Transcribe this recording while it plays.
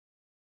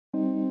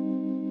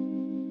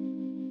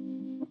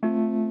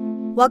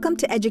Welcome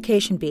to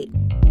Education Beat.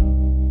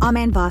 I'm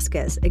Ann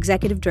Vasquez,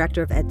 Executive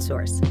Director of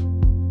EdSource.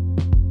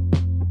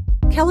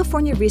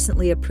 California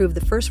recently approved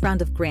the first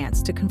round of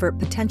grants to convert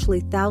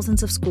potentially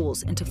thousands of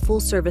schools into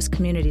full-service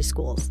community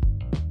schools.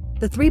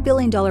 The $3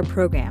 billion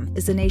program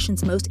is the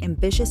nation's most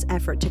ambitious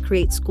effort to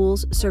create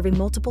schools serving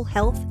multiple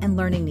health and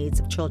learning needs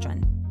of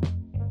children.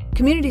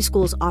 Community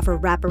schools offer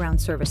wraparound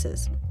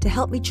services to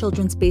help meet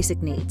children's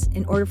basic needs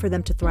in order for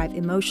them to thrive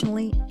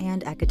emotionally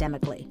and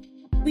academically.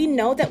 We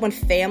know that when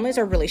families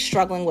are really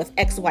struggling with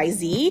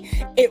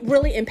XYZ, it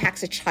really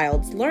impacts a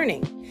child's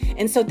learning.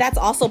 And so that's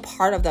also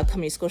part of the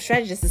community school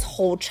strategy, is this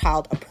whole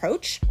child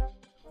approach.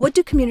 What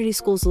do community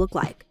schools look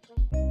like?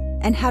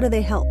 And how do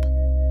they help?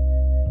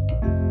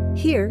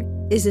 Here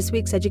is this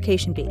week's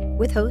Education Beat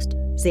with host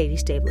Zadie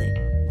Stabley.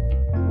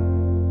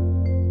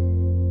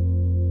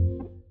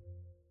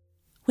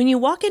 When you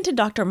walk into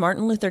Dr.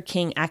 Martin Luther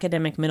King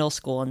Academic Middle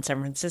School in San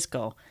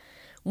Francisco,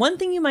 one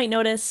thing you might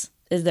notice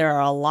is there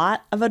are a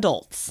lot of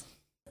adults.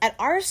 At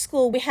our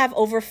school, we have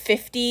over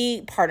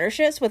 50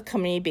 partnerships with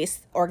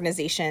community-based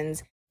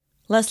organizations.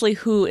 Leslie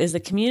Hu is the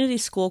community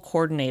school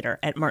coordinator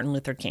at Martin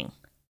Luther King.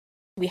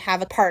 We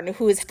have a partner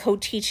who is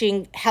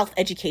co-teaching health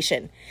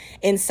education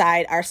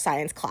inside our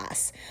science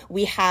class.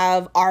 We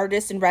have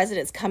artists and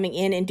residents coming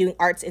in and doing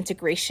arts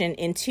integration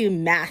into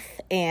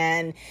math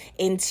and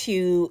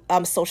into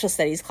social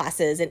studies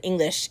classes and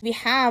English. We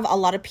have a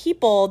lot of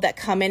people that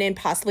come in and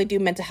possibly do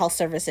mental health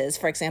services.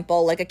 For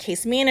example, like a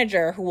case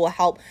manager who will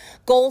help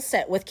goal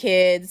set with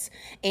kids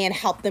and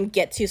help them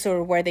get to sort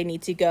of where they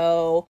need to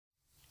go.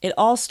 It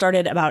all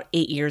started about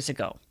 8 years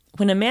ago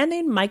when a man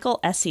named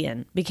Michael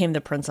Essien became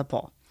the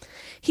principal.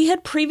 He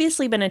had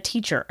previously been a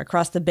teacher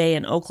across the Bay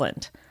in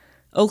Oakland.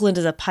 Oakland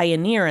is a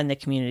pioneer in the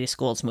community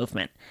schools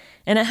movement,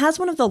 and it has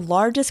one of the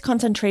largest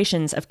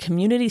concentrations of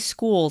community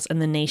schools in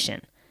the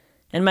nation.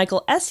 And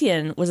Michael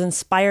Essien was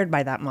inspired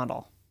by that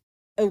model.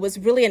 It was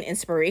really an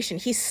inspiration.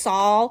 He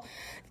saw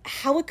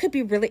how it could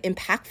be really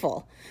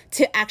impactful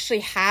to actually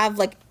have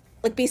like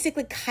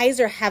basically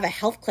Kaiser have a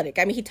health clinic.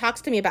 I mean, he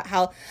talks to me about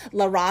how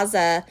La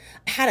Raza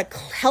had a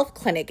health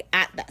clinic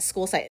at that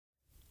school site.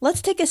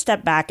 Let's take a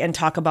step back and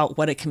talk about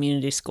what a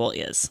community school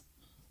is.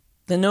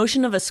 The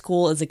notion of a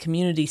school as a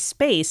community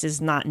space is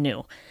not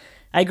new.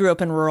 I grew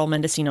up in rural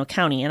Mendocino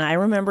County, and I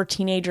remember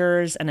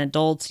teenagers and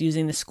adults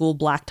using the school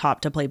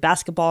blacktop to play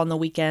basketball on the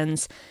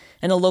weekends,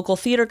 and a local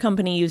theater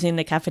company using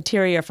the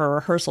cafeteria for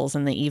rehearsals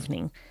in the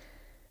evening.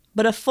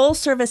 But a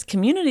full-service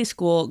community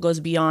school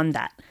goes beyond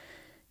that.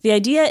 The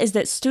idea is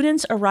that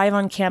students arrive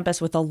on campus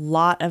with a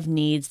lot of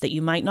needs that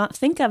you might not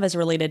think of as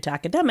related to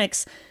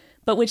academics,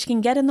 but which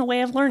can get in the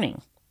way of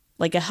learning,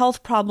 like a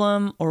health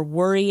problem or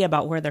worry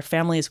about where their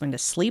family is going to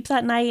sleep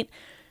that night,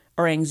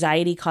 or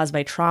anxiety caused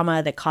by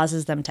trauma that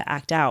causes them to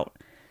act out.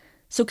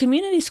 So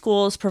community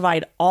schools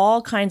provide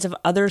all kinds of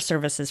other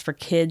services for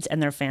kids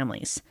and their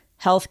families: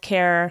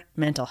 healthcare,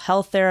 mental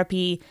health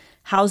therapy,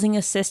 housing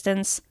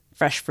assistance,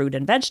 fresh fruit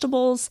and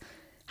vegetables.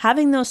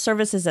 Having those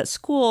services at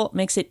school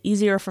makes it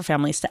easier for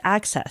families to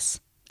access,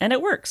 and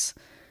it works.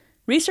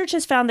 Research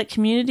has found that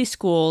community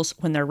schools,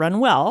 when they're run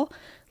well,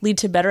 lead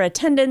to better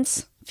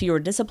attendance, fewer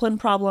discipline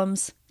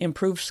problems,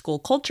 improved school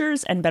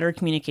cultures, and better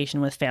communication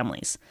with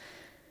families.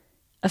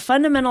 A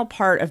fundamental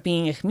part of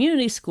being a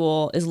community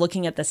school is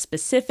looking at the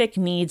specific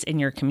needs in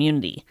your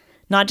community,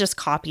 not just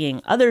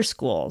copying other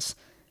schools,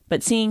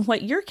 but seeing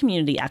what your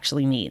community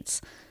actually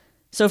needs.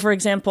 So, for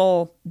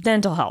example,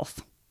 dental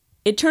health.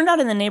 It turned out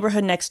in the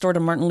neighborhood next door to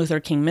Martin Luther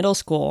King Middle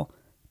School,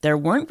 there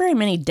weren't very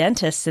many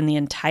dentists in the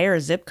entire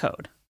zip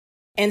code.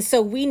 And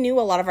so we knew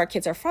a lot of our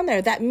kids are from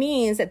there. That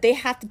means that they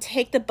have to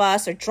take the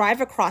bus or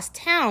drive across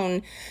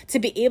town to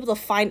be able to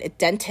find a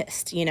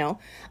dentist, you know?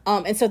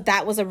 And so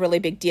that was a really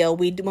big deal.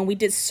 When we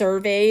did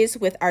surveys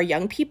with our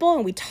young people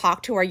and we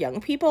talked to our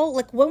young people,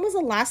 like, when was the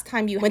last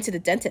time you went to the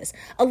dentist?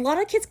 A lot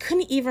of kids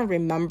couldn't even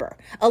remember.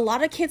 A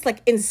lot of kids,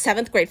 like in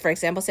 7th grade, for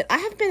example, said, I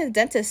haven't been to the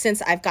dentist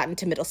since I've gotten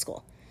to middle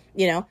school,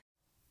 you know?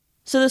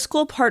 So the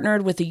school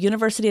partnered with the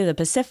University of the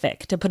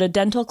Pacific to put a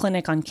dental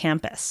clinic on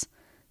campus.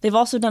 They've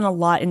also done a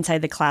lot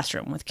inside the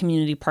classroom with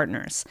community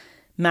partners.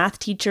 Math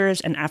teachers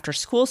and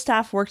after-school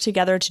staff work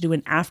together to do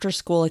an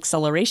after-school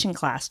acceleration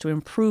class to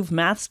improve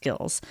math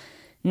skills.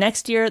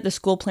 Next year, the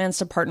school plans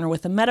to partner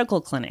with a medical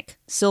clinic,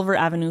 Silver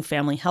Avenue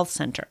Family Health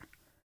Center.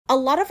 A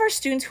lot of our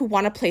students who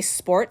want to play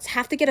sports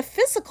have to get a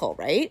physical,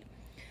 right?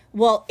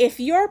 Well, if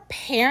your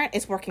parent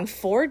is working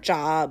 4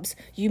 jobs,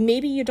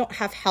 maybe you don't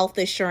have health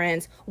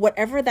insurance,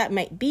 whatever that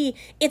might be,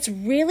 it's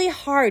really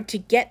hard to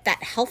get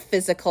that health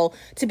physical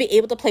to be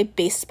able to play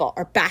baseball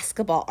or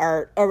basketball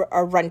or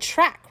run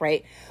track,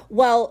 right?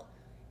 Well,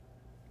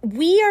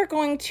 we are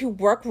going to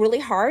work really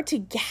hard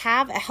to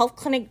have a health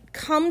clinic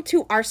come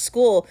to our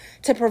school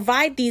to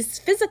provide these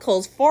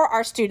physicals for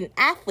our student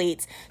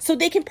athletes so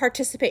they can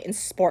participate in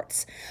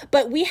sports.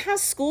 But we have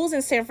schools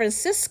in San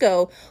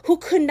Francisco who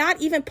could not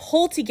even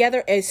pull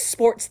together a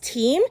sports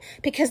team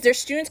because their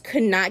students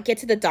could not get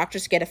to the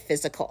doctors to get a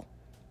physical.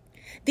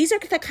 These are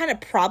the kind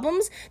of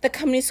problems that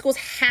community schools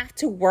have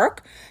to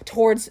work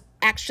towards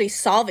actually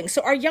solving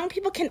so our young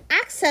people can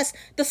access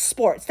the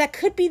sports that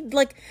could be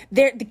like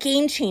the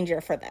game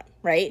changer for them,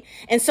 right?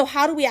 And so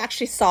how do we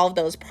actually solve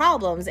those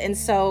problems? And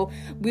so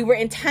we were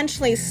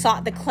intentionally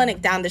sought the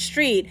clinic down the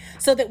street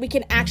so that we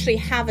can actually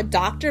have a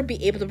doctor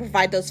be able to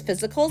provide those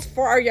physicals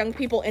for our young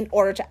people in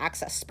order to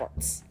access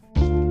sports.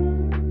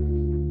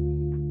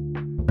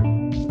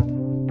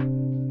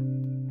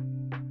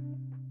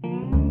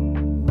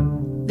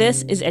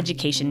 This is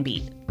Education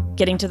Beat,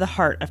 getting to the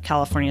heart of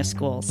California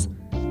schools.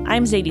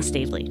 I'm Zadie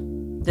Stavely.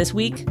 This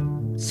week,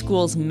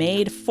 schools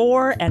made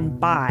for and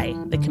by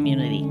the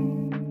community.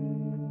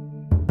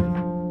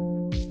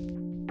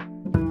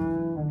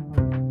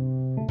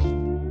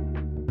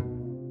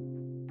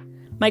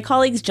 My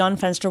colleagues John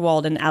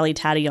Fensterwald and Ali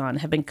Tadion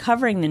have been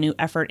covering the new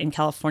effort in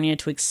California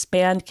to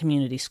expand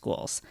community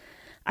schools.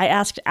 I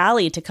asked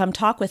Ali to come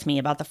talk with me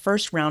about the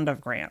first round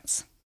of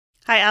grants.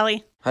 Hi,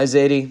 Ali. Hi,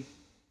 Zadie.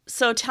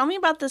 So tell me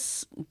about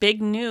this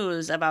big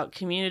news about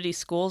community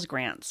schools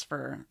grants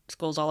for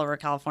schools all over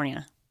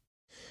California.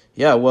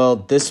 Yeah, well,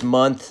 this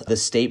month, the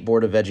State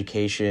Board of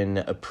Education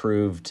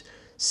approved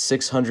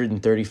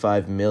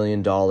 $635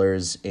 million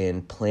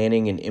in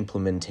planning and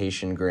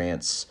implementation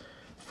grants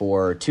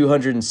for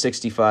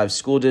 265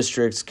 school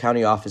districts,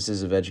 county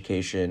offices of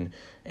education,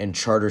 and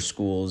charter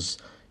schools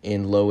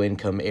in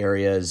low-income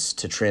areas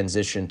to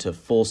transition to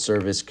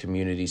full-service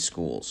community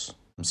schools.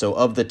 So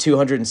of the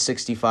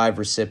 265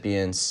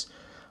 recipients,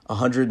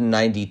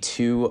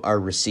 192 are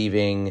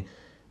receiving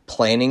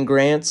planning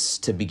grants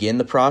to begin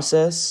the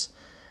process,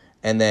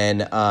 and then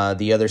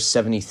the other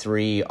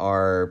 73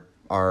 have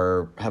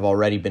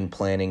already been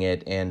planning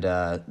it, and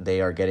they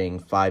are getting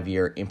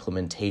 5-year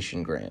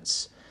implementation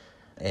grants.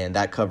 And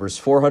that covers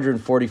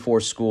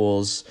 444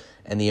 schools,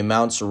 and the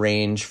amounts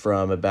range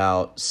from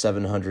about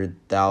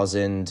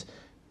 $700,000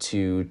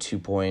 to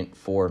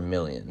 $2.4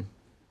 million.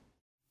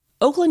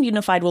 Oakland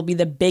Unified will be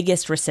the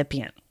biggest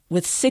recipient,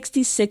 with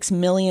 $66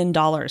 million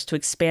to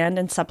expand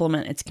and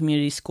supplement its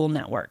community school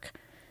network.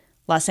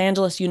 Los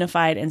Angeles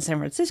Unified and San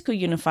Francisco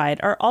Unified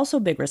are also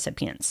big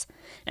recipients,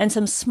 and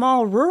some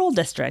small rural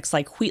districts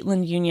like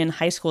Wheatland Union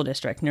High School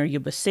District near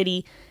Yuba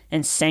City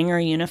and Sanger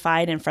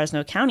Unified in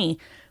Fresno County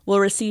will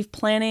receive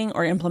planning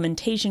or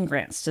implementation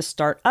grants to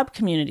start up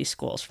community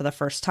schools for the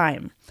first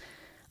time.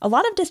 A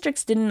lot of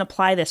districts didn't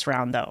apply this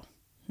round, though.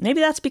 Maybe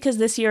that's because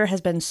this year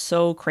has been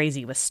so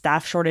crazy with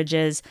staff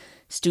shortages,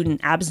 student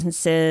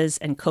absences,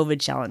 and COVID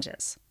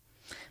challenges.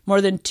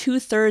 More than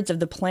 2/3 of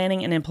the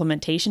planning and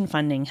implementation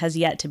funding has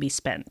yet to be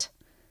spent.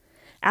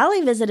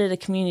 Ali visited a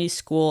community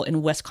school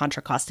in West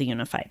Contra Costa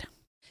Unified.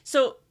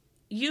 So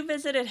you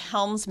visited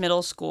Helms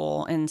Middle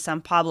School in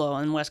San Pablo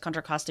and West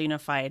Contra Costa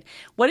Unified.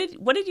 What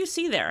did you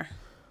see there?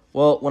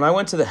 Well, when I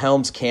went to the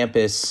Helms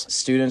campus,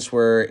 students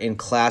were in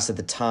class at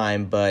the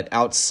time, but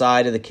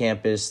outside of the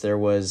campus, there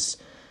was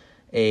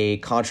a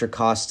Contra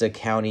Costa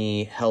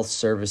County Health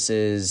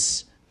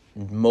Services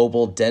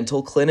mobile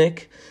dental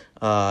clinic.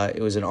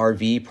 It was an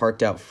RV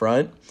parked out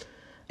front,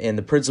 and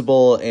the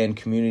principal and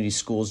community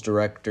schools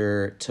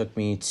director took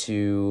me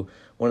to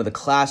one of the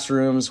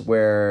classrooms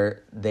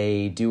where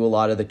they do a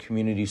lot of the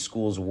community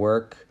schools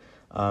work,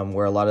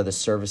 where a lot of the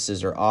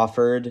services are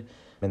offered.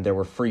 And there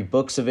were free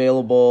books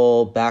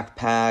available,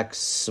 backpacks,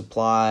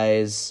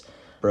 supplies,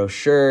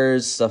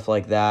 brochures, stuff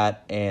like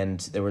that. And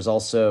there was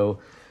also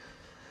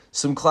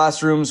some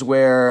classrooms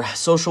where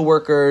social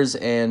workers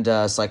and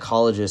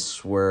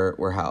psychologists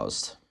were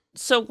housed.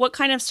 So what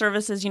kind of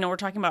services, we're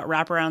talking about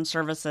wraparound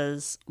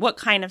services, what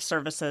kind of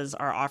services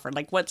are offered?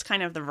 Like what's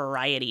kind of the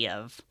variety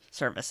of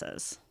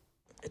services?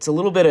 It's a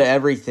little bit of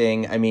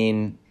everything. I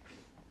mean,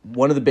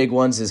 one of the big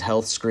ones is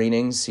health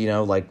screenings,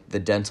 like the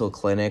dental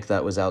clinic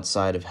that was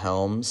outside of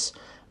Helms.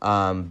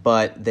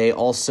 But they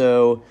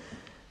also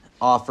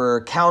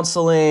offer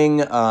counseling,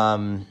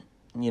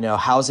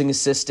 housing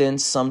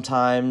assistance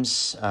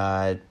sometimes,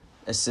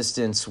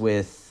 assistance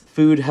with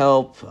food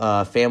help,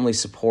 family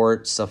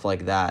support, stuff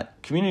like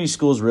that. Community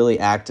schools really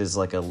act as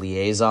like a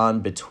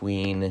liaison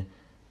between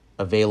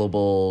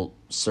available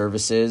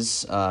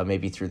services,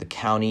 maybe through the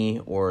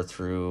county or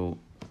through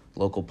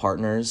local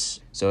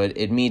partners. So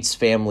it meets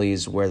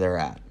families where they're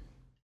at.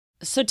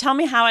 So tell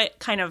me how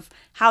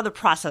the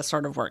process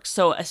sort of works.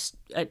 So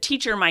a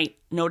teacher might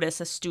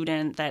notice a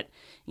student that,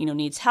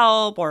 needs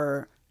help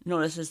or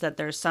notices that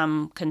there's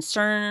some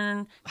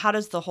concern. How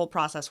does the whole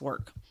process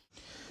work?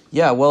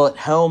 Yeah, well, at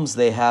Helms,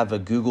 they have a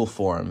Google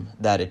form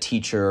that a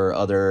teacher or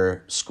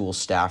other school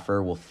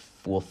staffer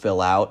will fill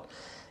out.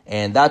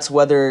 And that's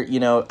whether,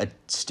 a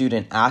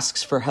student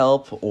asks for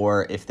help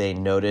or if they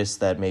notice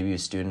that maybe a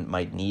student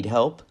might need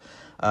help.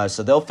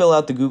 So they'll fill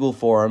out the Google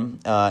form,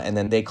 and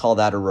then they call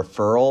that a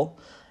referral.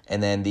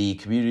 And then the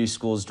community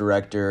schools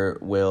director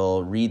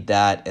will read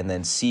that and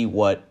then see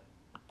what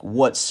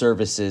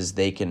services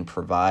they can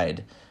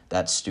provide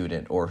that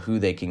student or who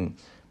they can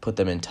put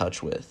them in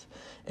touch with.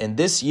 And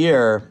this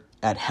year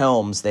at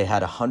Helms, they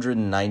had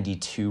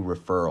 192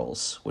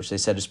 referrals, which they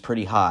said is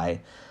pretty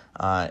high.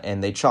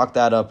 And they chalked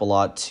that up a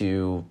lot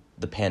to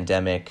the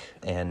pandemic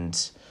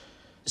and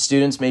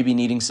students maybe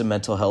needing some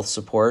mental health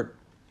support.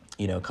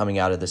 coming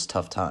out of this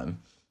tough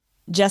time.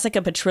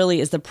 Jessica Petrilli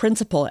is the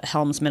principal at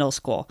Helms Middle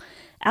School.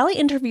 Allie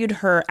interviewed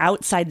her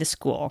outside the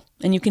school,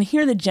 and you can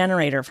hear the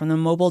generator from the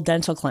mobile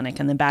dental clinic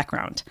in the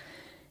background.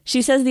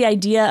 She says the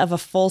idea of a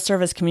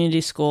full-service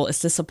community school is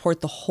to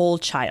support the whole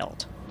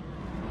child.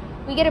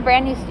 We get a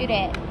brand new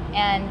student,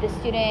 and the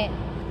student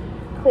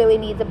clearly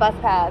needs a bus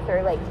pass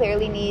or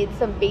clearly needs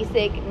some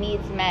basic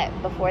needs met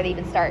before they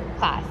even start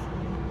class.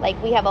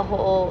 We have a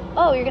whole,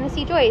 you're going to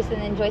see Joyce,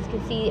 and then Joyce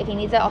can see if he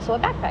needs also a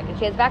backpack, and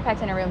she has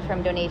backpacks in her room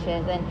from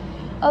donations, and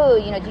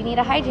do you need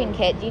a hygiene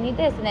kit? Do you need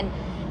this?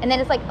 And then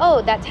it's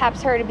that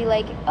taps her to be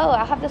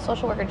I'll have the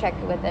social worker check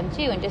with them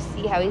too and just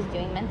see how he's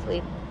doing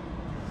mentally.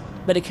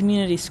 But a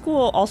community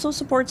school also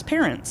supports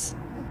parents.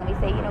 And we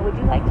say, would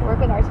you like to work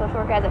with our social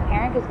worker as a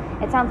parent? Because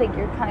it sounds like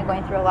you're kind of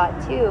going through a lot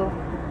too.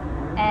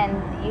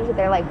 And usually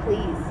they're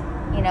please,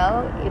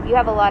 if you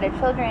have a lot of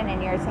children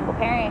and you're a single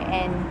parent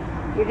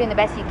and you're doing the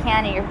best you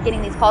can and you're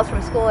getting these calls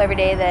from school every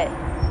day that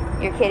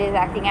your kid is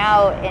acting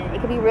out, and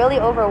it could be really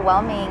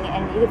overwhelming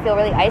and you could feel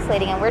really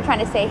isolating, and we're trying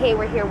to say, hey,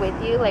 we're here with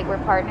you, we're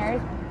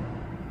partners.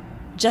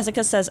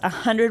 Jessica says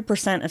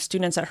 100% of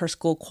students at her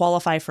school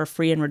qualify for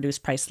free and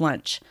reduced price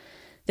lunch.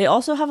 They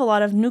also have a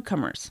lot of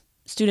newcomers,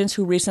 students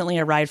who recently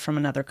arrived from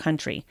another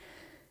country.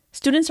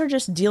 Students are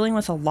just dealing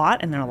with a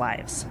lot in their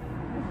lives.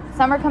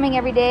 Some are coming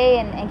every day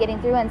and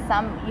getting through, and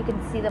some you can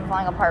see them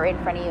falling apart right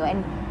in front of you.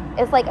 And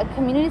it's a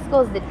community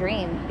school is the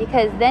dream,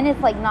 because then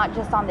it's not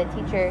just on the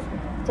teacher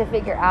to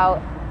figure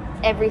out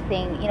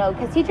everything,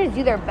 because teachers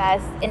do their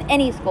best in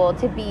any school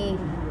to be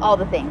all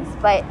the things,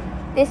 but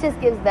this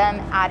just gives them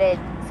added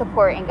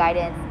support and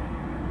guidance,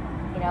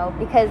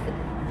 because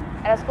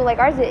at a school like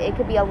ours, it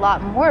could be a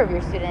lot more of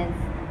your students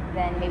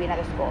than maybe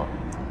another school.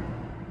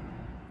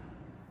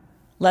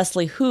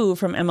 Leslie Hu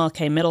from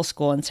MLK Middle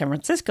School in San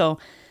Francisco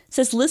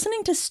says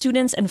listening to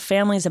students and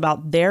families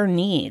about their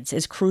needs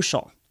is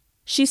crucial.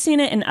 She's seen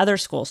it in other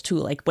schools too,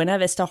 like Buena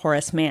Vista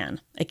Horace Mann,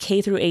 a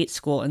K-8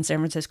 school in San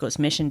Francisco's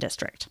Mission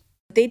District.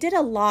 They did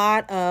a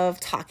lot of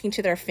talking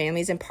to their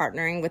families and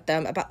partnering with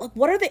them about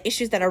what are the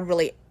issues that are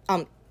really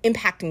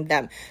impacting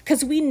them.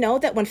 Because we know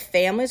that when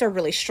families are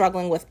really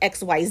struggling with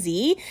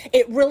XYZ,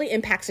 it really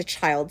impacts a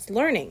child's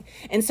learning.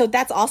 And so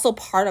that's also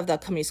part of the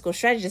community school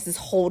strategy, is this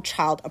whole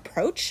child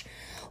approach.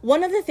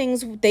 One of the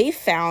things they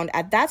found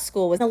at that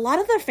school was a lot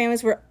of their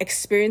families were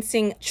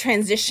experiencing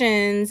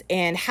transitions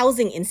and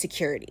housing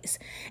insecurities.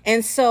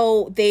 And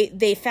so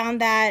they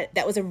found that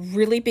was a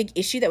really big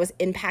issue that was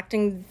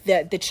impacting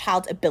the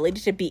child's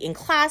ability to be in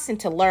class and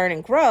to learn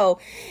and grow.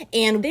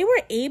 And they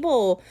were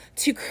able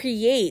to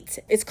create,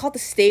 it's called the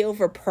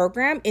Stayover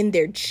program, in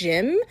their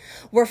gym,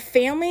 where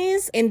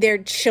families and their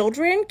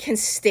children can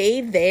stay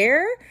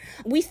there.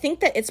 We think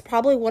that it's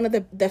probably one of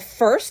the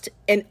first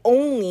and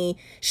only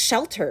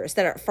shelters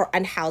that are for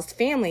unhoused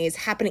families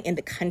happening in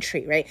the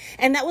country, right?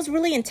 And that was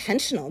really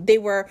intentional. They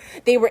were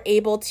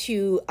able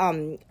to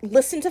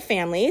listen to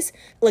families,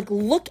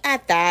 look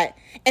at that,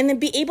 and then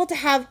be able to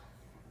have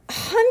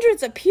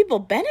hundreds of people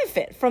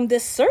benefit from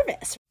this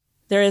service.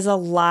 There is a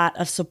lot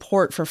of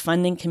support for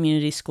funding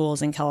community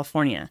schools in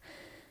California.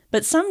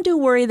 But some do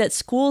worry that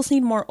schools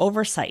need more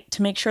oversight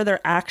to make sure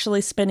they're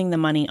actually spending the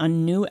money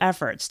on new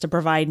efforts to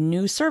provide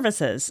new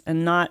services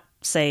and not,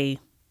 say,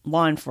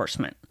 law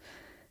enforcement.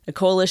 A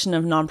coalition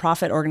of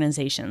nonprofit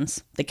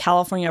organizations, the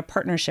California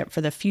Partnership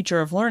for the Future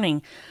of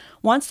Learning,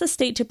 wants the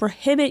state to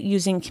prohibit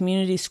using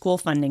community school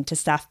funding to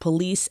staff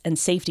police and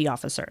safety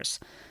officers.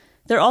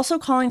 They're also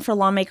calling for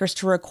lawmakers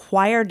to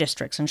require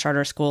districts and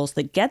charter schools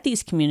that get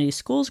these community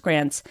schools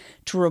grants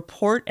to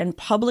report and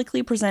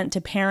publicly present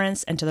to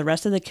parents and to the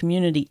rest of the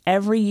community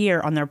every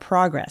year on their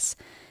progress.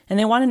 And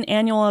they want an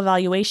annual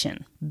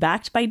evaluation,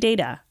 backed by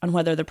data, on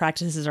whether the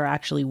practices are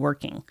actually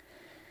working.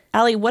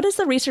 Allie, what does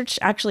the research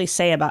actually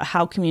say about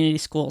how community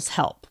schools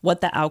help,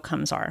 what the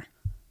outcomes are?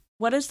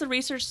 What does the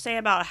research say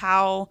about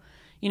how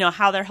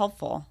they're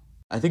helpful?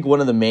 I think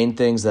one of the main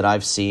things that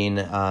I've seen,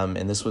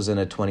 and this was in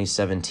a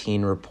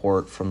 2017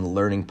 report from the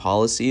Learning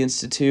Policy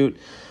Institute,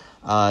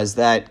 is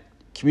that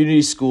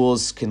community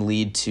schools can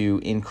lead to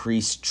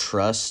increased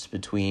trust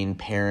between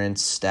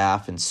parents,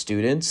 staff, and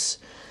students.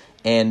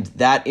 And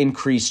that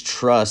increased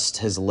trust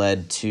has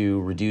led to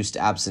reduced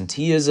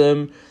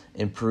absenteeism,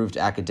 improved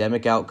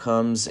academic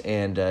outcomes,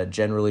 and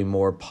generally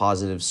more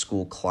positive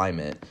school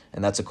climate.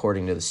 And that's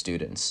according to the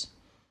students.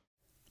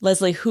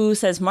 Leslie Hu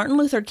says Martin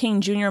Luther King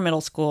Jr.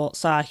 Middle School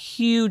saw a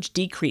huge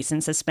decrease in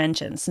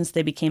suspensions since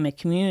they became a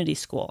community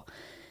school,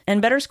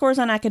 and better scores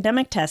on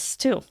academic tests,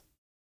 too.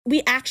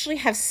 We actually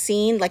have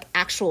seen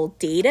actual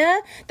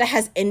data that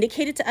has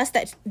indicated to us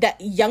that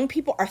young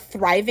people are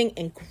thriving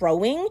and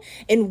growing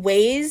in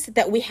ways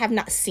that we have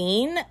not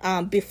seen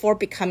before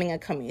becoming a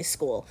community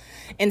school.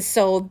 And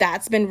so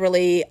that's been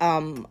really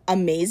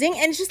amazing.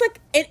 And it's just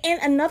and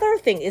another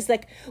thing is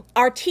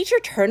our teacher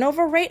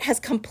turnover rate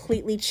has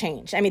completely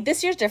changed. I mean,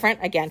 this year's different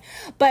again,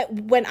 but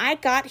when I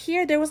got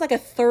here, there was a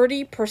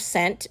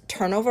 30%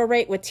 turnover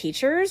rate with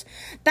teachers.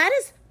 That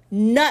is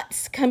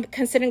nuts,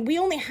 considering we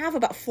only have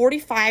about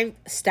 45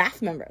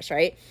 staff members,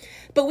 right?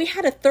 but we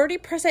had a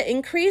 30%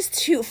 increase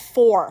to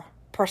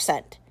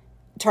 4%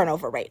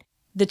 turnover rate.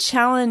 The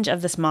challenge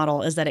of this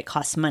model is that it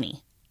costs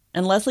money.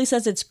 And Leslie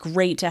says it's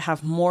great to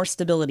have more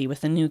stability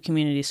with the new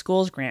community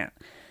schools grant.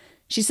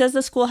 She says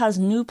the school has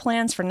new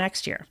plans for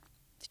next year.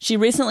 She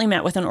recently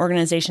met with an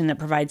organization that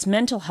provides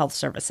mental health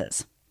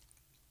services,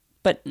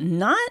 but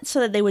not so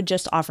that they would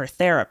just offer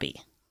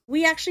therapy.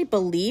 We actually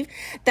believe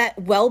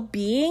that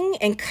well-being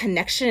and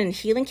connection and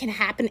healing can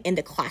happen in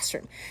the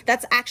classroom.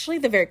 That's actually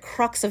the very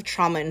crux of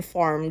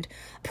trauma-informed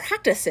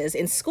practices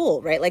in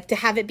school, right? Like to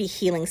have it be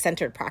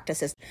healing-centered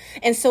practices.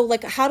 And so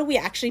like, how do we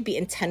actually be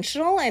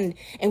intentional? And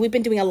we've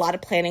been doing a lot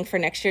of planning for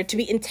next year to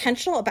be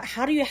intentional about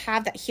how do you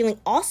have that healing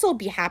also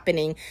be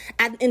happening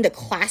in the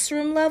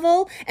classroom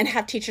level and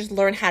have teachers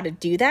learn how to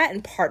do that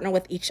and partner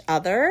with each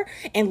other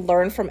and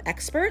learn from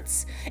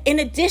experts, in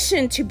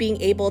addition to being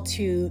able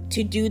to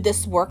do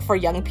this work for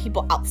young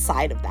people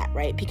outside of that,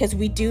 right? Because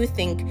we do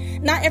think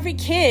not every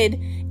kid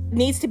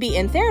needs to be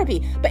in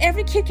therapy, but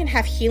every kid can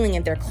have healing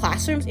in their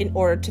classrooms in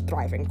order to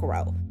thrive and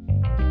grow.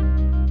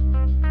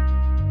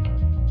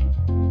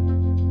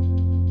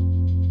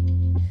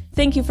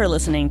 Thank you for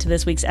listening to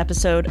this week's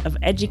episode of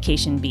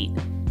Education Beat,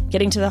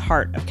 Getting to the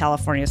Heart of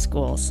California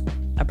Schools,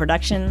 a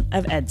production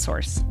of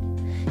EdSource.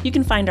 You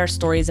can find our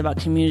stories about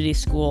community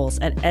schools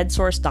at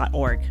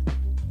edsource.org.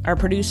 Our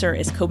producer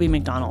is Kobe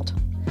McDonald.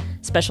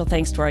 Special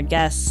thanks to our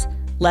guests,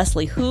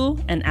 Leslie Hu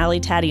and Ali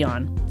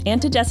Tadion,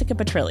 and to Jessica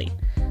Petrilli.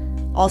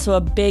 Also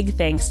a big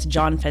thanks to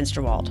John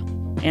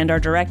Fensterwald, and our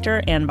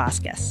director, Ann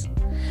Vasquez.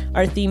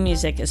 Our theme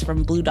music is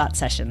from Blue Dot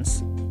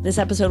Sessions. This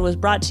episode was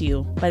brought to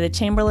you by the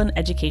Chamberlain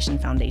Education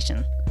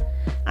Foundation.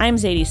 I'm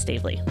Zadie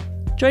Stavely.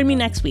 Join me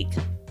next week,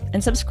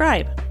 and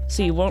subscribe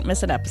so you won't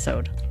miss an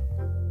episode.